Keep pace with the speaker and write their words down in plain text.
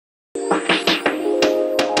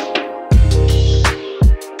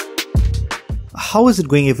How is it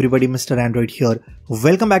going everybody, Mr. Android here.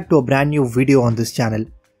 Welcome back to a brand new video on this channel.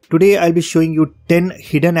 Today I'll be showing you 10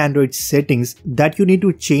 hidden Android settings that you need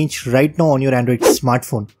to change right now on your Android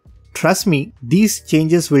smartphone. Trust me, these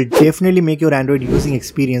changes will definitely make your Android using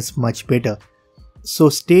experience much better. So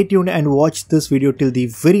stay tuned and watch this video till the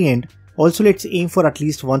very end. Also, let's aim for at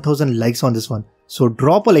least 1000 likes on this one. So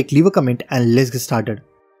drop a like, leave a comment and let's get started.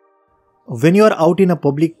 When you are out in a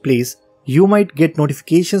public place, you might get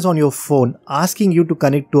notifications on your phone asking you to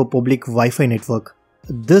connect to a public Wi-Fi network.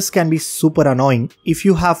 This can be super annoying if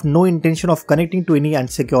you have no intention of connecting to any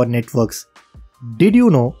unsecure networks. Did you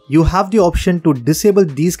know you have the option to disable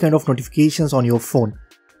these kind of notifications on your phone?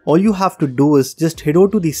 All you have to do is just head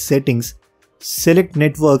over to the settings, select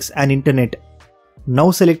networks and internet.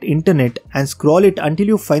 Now select internet and scroll it until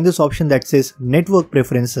you find this option that says network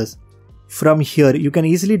preferences. From here, you can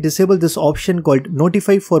easily disable this option called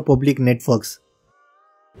Notify for Public Networks.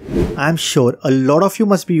 I'm sure a lot of you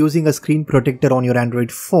must be using a screen protector on your Android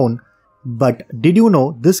phone, but did you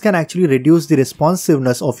know this can actually reduce the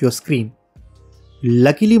responsiveness of your screen?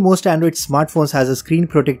 Luckily, most Android smartphones has a screen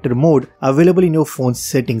protector mode available in your phone's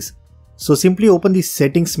settings. So simply open the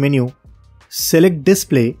settings menu, select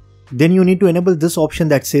display, then you need to enable this option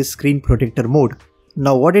that says screen protector mode.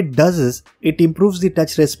 Now what it does is, it improves the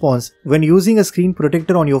touch response when using a screen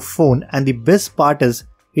protector on your phone, and the best part is,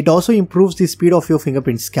 it also improves the speed of your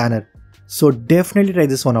fingerprint scanner. So definitely try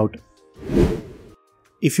this one out.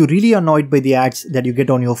 If you're really annoyed by the ads that you get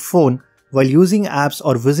on your phone while using apps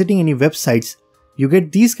or visiting any websites, you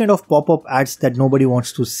get these kind of pop-up ads that nobody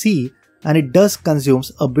wants to see, and it does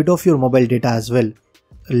consumes a bit of your mobile data as well.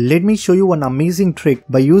 Let me show you an amazing trick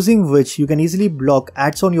by using which you can easily block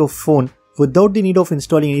ads on your phone without the need of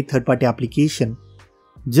installing any third-party application.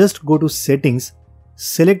 Just go to settings,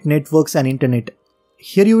 select networks and internet.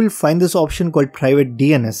 Here you will find this option called private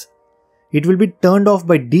DNS. It will be turned off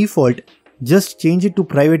by default. Just change it to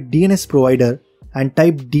private DNS provider and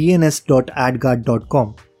type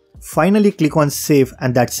dns.adguard.com. Finally click on save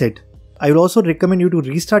and that's it. I will also recommend you to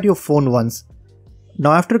restart your phone once.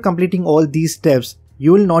 Now after completing all these steps,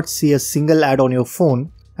 you will not see a single ad on your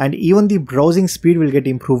phone, and even the browsing speed will get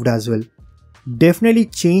improved as well. Definitely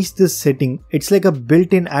change this setting, it's like a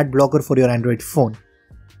built-in ad blocker for your Android phone.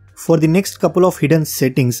 For the next couple of hidden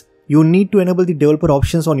settings, you need to enable the developer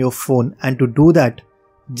options on your phone, and to do that,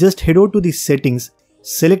 just head over to the settings,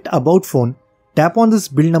 select about phone, tap on this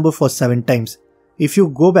build number for 7 times. If you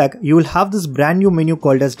go back, you will have this brand new menu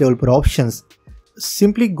called as developer options.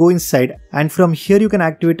 Simply go inside, and from here you can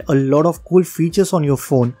activate a lot of cool features on your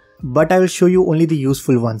phone, but I will show you only the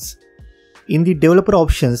useful ones. In the developer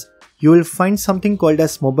options, you will find something called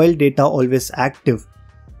as mobile data always active.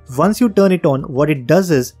 Once you turn it on, what it does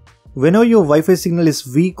is, whenever your Wi-Fi signal is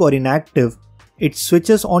weak or inactive, it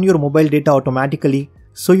switches on your mobile data automatically,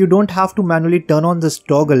 so you don't have to manually turn on this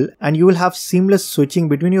toggle and you will have seamless switching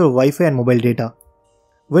between your Wi-Fi and mobile data.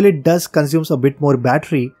 Well, it does consume a bit more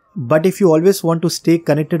battery, but if you always want to stay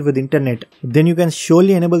connected with internet, then you can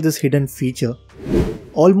surely enable this hidden feature.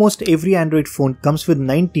 Almost every Android phone comes with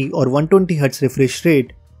 90 or 120Hz refresh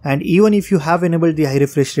rate, and even if you have enabled the high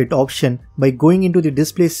refresh rate option by going into the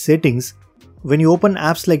display settings, when you open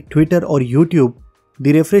apps like Twitter or YouTube,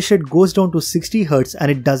 the refresh rate goes down to 60Hz and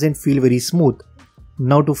it doesn't feel very smooth.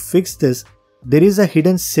 Now to fix this, there is a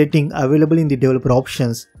hidden setting available in the developer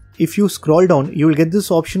options. If you scroll down, you will get this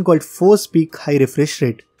option called Force Peak High Refresh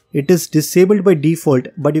Rate. It is disabled by default,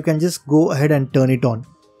 but you can just go ahead and turn it on.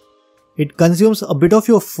 It consumes a bit of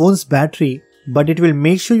your phone's battery, but it will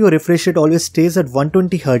make sure your refresh rate always stays at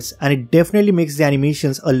 120Hz, and it definitely makes the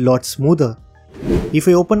animations a lot smoother. If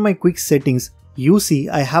I open my quick settings, you see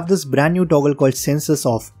I have this brand new toggle called Sensors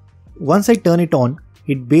Off. Once I turn it on,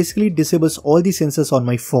 it basically disables all the sensors on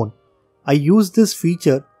my phone. I use this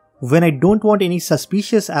feature when I don't want any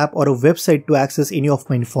suspicious app or a website to access any of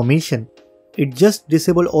my information. It just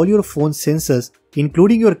disables all your phone sensors,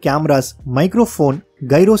 including your cameras, microphone,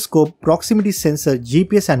 gyroscope, proximity sensor,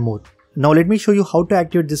 GPS and more. Now let me show you how to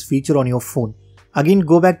activate this feature on your phone. Again,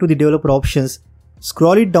 go back to the developer options,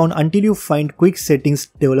 scroll it down until you find quick settings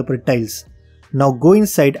developer tiles. Now go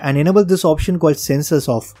inside and enable this option called Sensors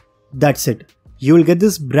Off. That's it. You will get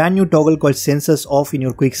this brand new toggle called Sensors Off in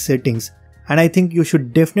your quick settings, and I think you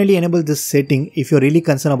should definitely enable this setting if you're really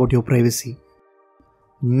concerned about your privacy.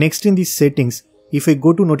 Next in the settings, if I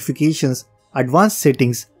go to notifications, advanced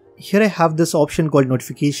settings, here I have this option called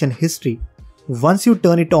notification history. Once you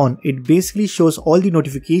turn it on, it basically shows all the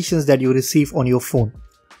notifications that you receive on your phone.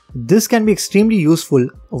 This can be extremely useful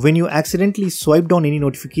when you accidentally swipe down any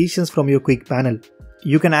notifications from your quick panel.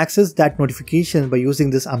 you can access that notification by using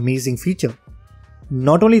this amazing feature.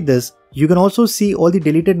 Not only this, you can also see all the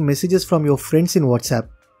deleted messages from your friends in WhatsApp.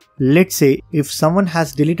 Let's say if someone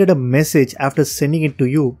has deleted a message after sending it to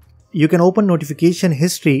you, you can open notification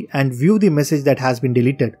history and view the message that has been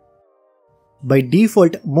deleted. By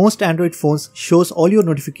default, most Android phones shows all your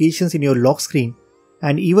notifications in your lock screen,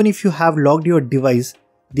 and even if you have locked your device,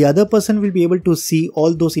 the other person will be able to see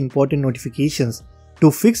all those important notifications.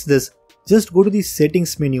 To fix this, just go to the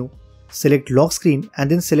settings menu, select lock screen and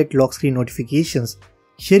then select lock screen notifications.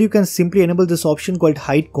 Here you can simply enable this option called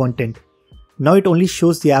hide content. Now it only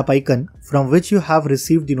shows the app icon from which you have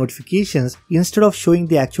received the notifications instead of showing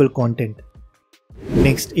the actual content.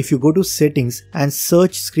 Next, if you go to settings and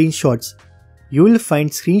search screenshots, you will find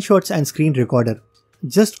screenshots and screen recorder.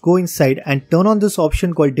 Just go inside and turn on this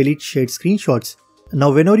option called delete shared screenshots.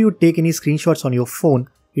 Now whenever you take any screenshots on your phone,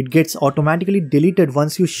 it gets automatically deleted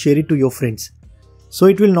once you share it to your friends. So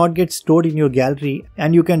it will not get stored in your gallery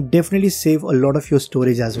and you can definitely save a lot of your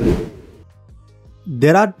storage as well.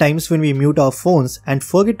 There are times when we mute our phones and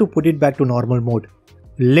forget to put it back to normal mode.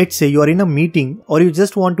 Let's say you are in a meeting or you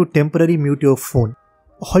just want to temporarily mute your phone.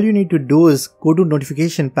 All you need to do is go to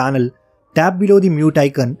notification panel, tap below the mute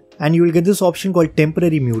icon and you will get this option called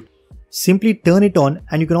temporary mute. Simply turn it on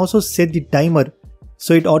and you can also set the timer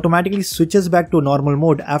so it automatically switches back to normal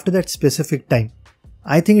mode after that specific time.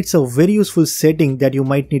 I think it's a very useful setting that you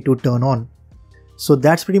might need to turn on. So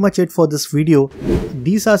that's pretty much it for this video.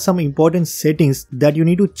 These are some important settings that you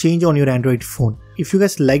need to change on your Android phone. If you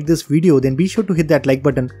guys like this video, then be sure to hit that like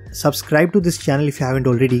button, subscribe to this channel if you haven't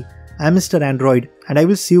already. I'm Mr. Android and I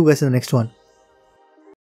will see you guys in the next one.